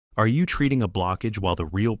Are you treating a blockage while the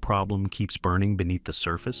real problem keeps burning beneath the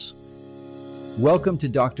surface? Welcome to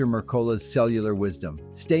Dr. Mercola's Cellular Wisdom.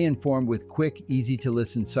 Stay informed with quick,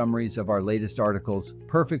 easy-to-listen summaries of our latest articles,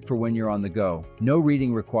 perfect for when you're on the go. No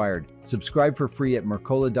reading required. Subscribe for free at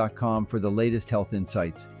mercola.com for the latest health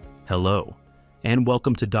insights. Hello, and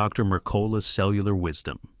welcome to Dr. Mercola's Cellular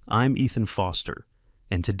Wisdom. I'm Ethan Foster,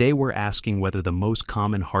 and today we're asking whether the most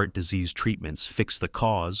common heart disease treatments fix the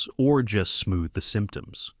cause or just smooth the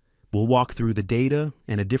symptoms. We'll walk through the data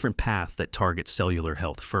and a different path that targets cellular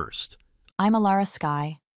health first. I'm Alara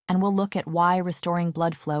Sky, and we'll look at why restoring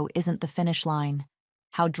blood flow isn't the finish line,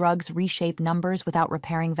 how drugs reshape numbers without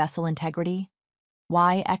repairing vessel integrity,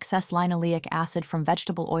 why excess linoleic acid from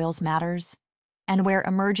vegetable oils matters, and where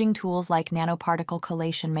emerging tools like nanoparticle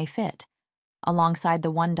chelation may fit, alongside the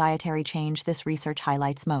one dietary change this research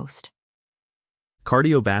highlights most.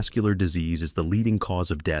 Cardiovascular disease is the leading cause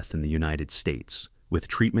of death in the United States, with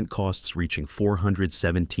treatment costs reaching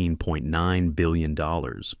 $417.9 billion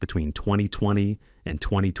between 2020 and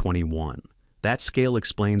 2021. That scale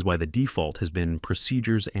explains why the default has been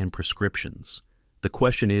procedures and prescriptions. The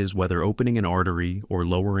question is whether opening an artery or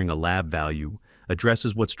lowering a lab value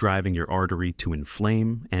addresses what's driving your artery to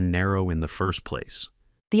inflame and narrow in the first place.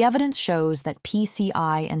 The evidence shows that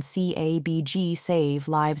PCI and CABG save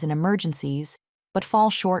lives in emergencies, but fall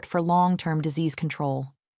short for long-term disease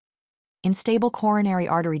control. In stable coronary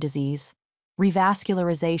artery disease,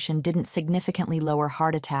 revascularization didn't significantly lower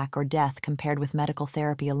heart attack or death compared with medical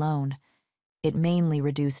therapy alone. It mainly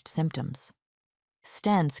reduced symptoms.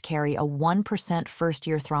 Stents carry a 1%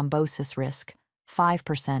 first-year thrombosis risk,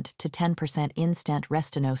 5% to 10% in-stent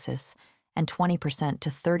restenosis, and 20% to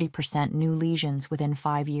 30% new lesions within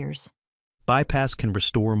 5 years. Bypass can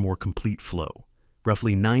restore more complete flow.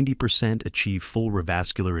 Roughly 90% achieve full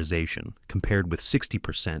revascularization, compared with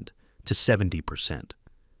 60% to 70%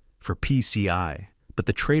 for PCI, but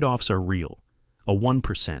the trade-offs are real. A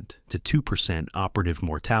 1% to 2% operative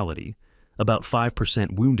mortality, about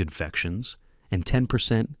 5% wound infections, and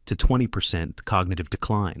 10% to 20% cognitive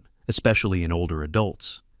decline, especially in older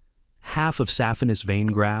adults. Half of saphenous vein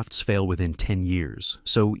grafts fail within 10 years,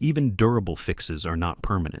 so even durable fixes are not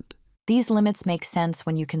permanent. These limits make sense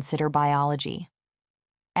when you consider biology.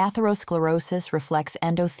 Atherosclerosis reflects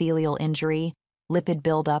endothelial injury, lipid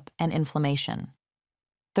buildup, and inflammation.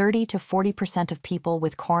 30 to 40% of people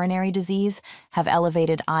with coronary disease have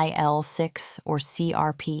elevated IL-6 or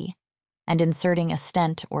CRP, and inserting a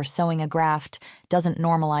stent or sewing a graft doesn't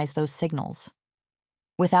normalize those signals.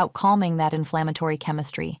 Without calming that inflammatory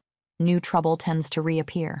chemistry, new trouble tends to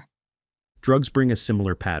reappear. Drugs bring a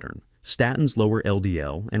similar pattern. Statins lower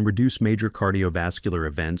LDL and reduce major cardiovascular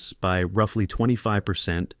events by roughly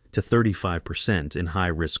 25% to 35% in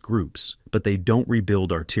high-risk groups, but they don't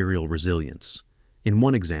rebuild arterial resilience. In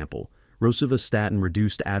one example, rosuvastatin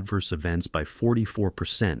reduced adverse events by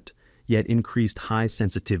 44%, yet increased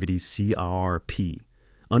high-sensitivity CRP,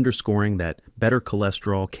 underscoring that better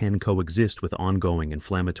cholesterol can coexist with ongoing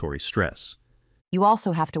inflammatory stress. You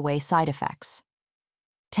also have to weigh side effects.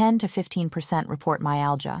 10 to 15% report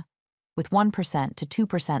myalgia, with 1% to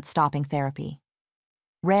 2% stopping therapy.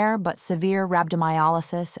 Rare but severe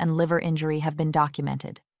rhabdomyolysis and liver injury have been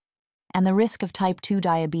documented, and the risk of type 2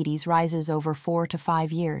 diabetes rises over 4 to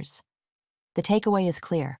 5 years. The takeaway is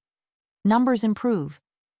clear. Numbers improve,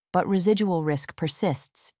 but residual risk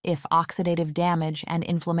persists if oxidative damage and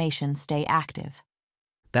inflammation stay active.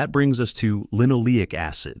 That brings us to linoleic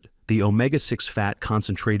acid, the omega-6 fat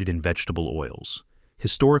concentrated in vegetable oils.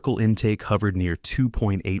 Historical intake hovered near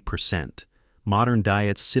 2.8%. Modern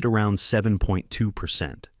diets sit around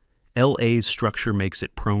 7.2%. LA's structure makes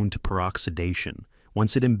it prone to peroxidation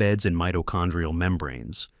once it embeds in mitochondrial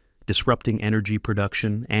membranes, disrupting energy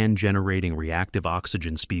production and generating reactive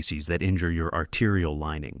oxygen species that injure your arterial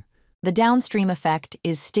lining. The downstream effect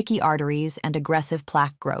is sticky arteries and aggressive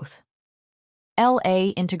plaque growth.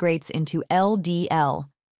 LA integrates into LDL.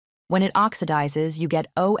 When it oxidizes, you get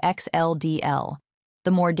OXLDL,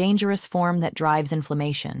 the more dangerous form that drives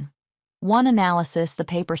inflammation. One analysis the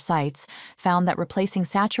paper cites found that replacing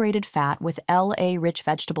saturated fat with LA-rich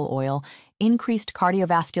vegetable oil increased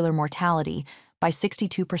cardiovascular mortality by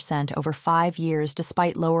 62% over 5 years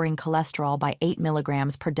despite lowering cholesterol by 8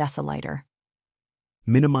 milligrams per deciliter.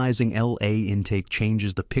 Minimizing LA intake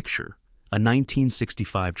changes the picture. A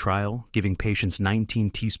 1965 trial, giving patients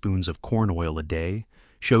 19 teaspoons of corn oil a day,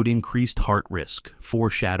 showed increased heart risk,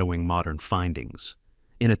 foreshadowing modern findings.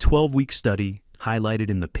 In a 12-week study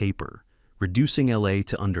highlighted in the paper, reducing LA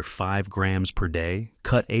to under 5 grams per day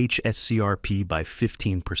cut hsCRP by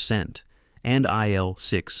 15% and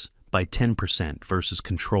IL-6 by 10% versus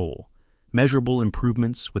control. measurable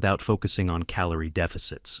improvements without focusing on calorie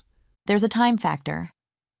deficits. There's a time factor.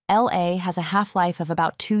 LA has a half-life of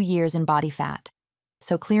about 2 years in body fat,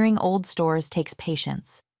 so clearing old stores takes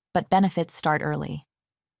patience, but benefits start early.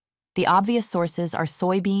 The obvious sources are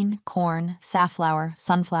soybean, corn, safflower,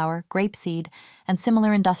 sunflower, grapeseed, and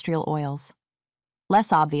similar industrial oils.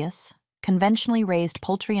 Less obvious, conventionally raised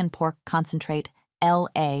poultry and pork concentrate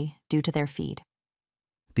LA due to their feed.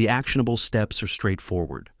 The actionable steps are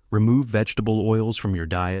straightforward. Remove vegetable oils from your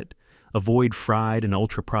diet, avoid fried and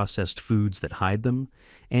ultra-processed foods that hide them,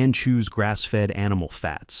 and choose grass-fed animal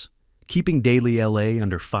fats. Keeping daily LA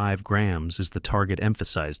under 5 grams is the target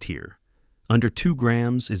emphasized here. Under 2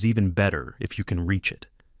 grams is even better if you can reach it.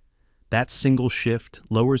 That single shift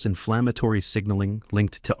lowers inflammatory signaling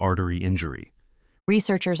linked to artery injury.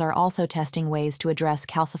 Researchers are also testing ways to address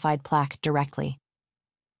calcified plaque directly.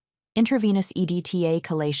 Intravenous EDTA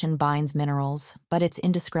chelation binds minerals, but it's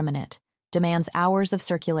indiscriminate, demands hours of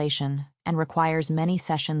circulation, and requires many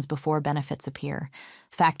sessions before benefits appear,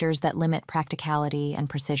 factors that limit practicality and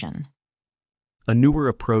precision. A newer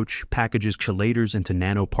approach packages chelators into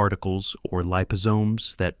nanoparticles or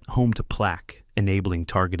liposomes that home to plaque, enabling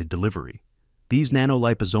targeted delivery. These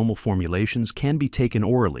nanoliposomal formulations can be taken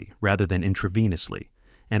orally rather than intravenously,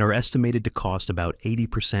 and are estimated to cost about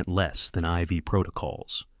 80% less than IV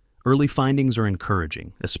protocols. Early findings are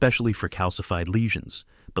encouraging, especially for calcified lesions,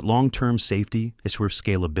 but long-term safety, as for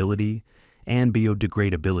scalability and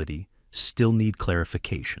biodegradability, still need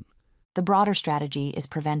clarification. The broader strategy is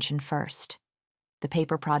prevention first. The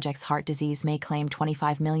paper project's heart disease may claim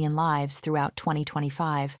 25 million lives throughout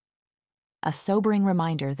 2025. A sobering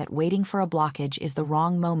reminder that waiting for a blockage is the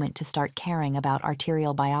wrong moment to start caring about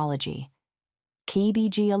arterial biology.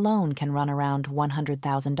 CABG alone can run around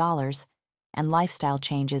 $100,000, and lifestyle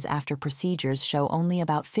changes after procedures show only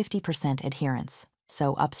about 50% adherence,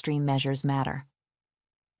 so upstream measures matter.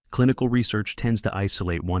 Clinical research tends to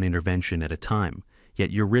isolate one intervention at a time,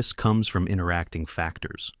 yet your risk comes from interacting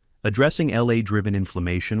factors. Addressing LA-driven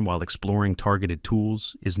inflammation while exploring targeted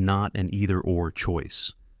tools is not an either-or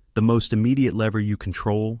choice. The most immediate lever you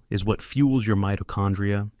control is what fuels your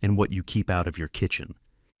mitochondria and what you keep out of your kitchen.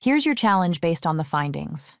 Here's your challenge based on the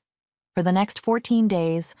findings. For the next 14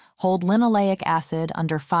 days, hold linoleic acid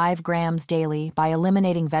under 5 grams daily by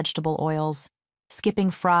eliminating vegetable oils,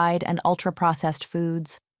 skipping fried and ultra-processed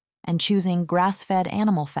foods, and choosing grass-fed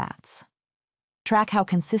animal fats. Track how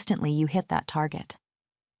consistently you hit that target.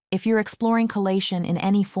 If you're exploring chelation in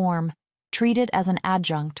any form, treat it as an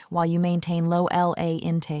adjunct while you maintain low LA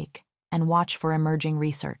intake, and watch for emerging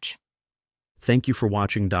research. Thank you for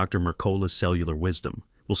watching Dr. Mercola's Cellular Wisdom.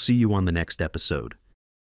 We'll see you on the next episode.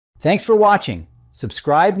 Thanks for watching.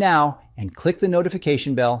 Subscribe now and click the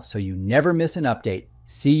notification bell so you never miss an update.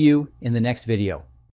 See you in the next video.